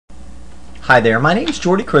Hi there, my name is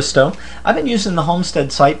Jordy Cristo. I've been using the Homestead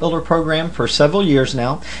SiteBuilder program for several years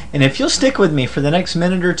now, and if you'll stick with me for the next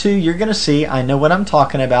minute or two, you're going to see I know what I'm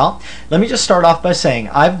talking about. Let me just start off by saying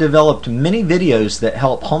I've developed many videos that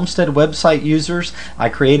help Homestead website users. I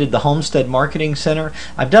created the Homestead Marketing Center.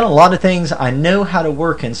 I've done a lot of things. I know how to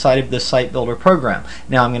work inside of this SiteBuilder program.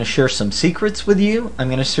 Now I'm going to share some secrets with you. I'm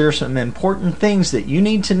going to share some important things that you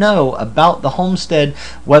need to know about the Homestead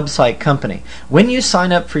website company. When you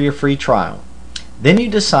sign up for your free trial, then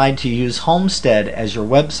you decide to use Homestead as your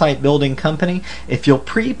website building company. If you'll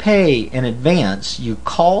prepay in advance, you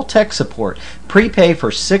call tech support, prepay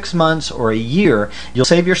for 6 months or a year, you'll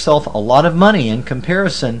save yourself a lot of money in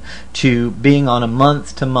comparison to being on a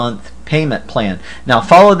month-to-month payment plan. Now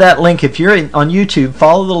follow that link. If you're on YouTube,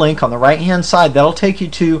 follow the link on the right hand side. That'll take you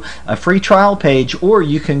to a free trial page, or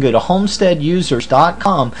you can go to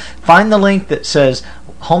homesteadusers.com, find the link that says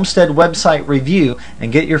Homestead website review,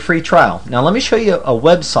 and get your free trial. Now let me show you a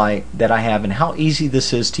website that I have and how easy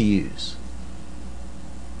this is to use.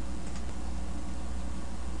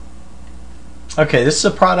 Okay, this is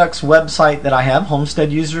a products website that I have,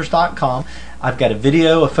 homesteadusers.com. I've got a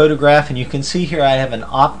video, a photograph, and you can see here I have an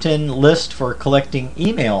opt-in list for collecting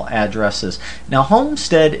email addresses. Now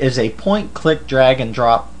Homestead is a point-click drag and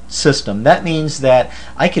drop system. That means that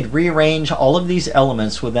I could rearrange all of these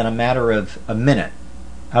elements within a matter of a minute.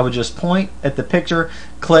 I would just point at the picture,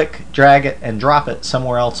 click, drag it, and drop it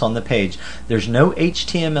somewhere else on the page. There's no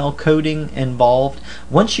HTML coding involved.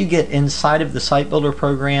 Once you get inside of the SiteBuilder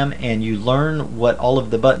program and you learn what all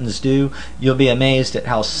of the buttons do, you'll be amazed at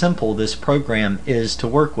how simple this program is to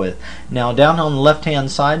work with. Now down on the left hand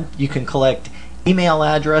side, you can collect email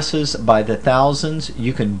addresses by the thousands.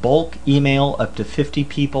 You can bulk email up to 50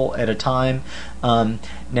 people at a time.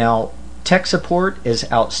 Now tech support is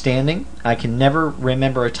outstanding. I can never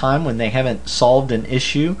remember a time when they haven't solved an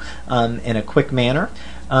issue in a quick manner.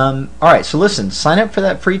 Alright, so listen, sign up for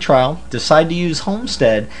that free trial, decide to use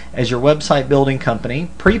Homestead as your website building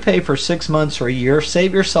company, prepay for 6 months or a year,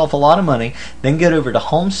 save yourself a lot of money, then get over to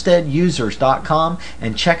homesteadusers.com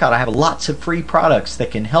and check out. I have lots of free products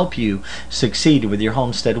that can help you succeed with your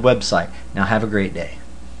Homestead website. Now have a great day.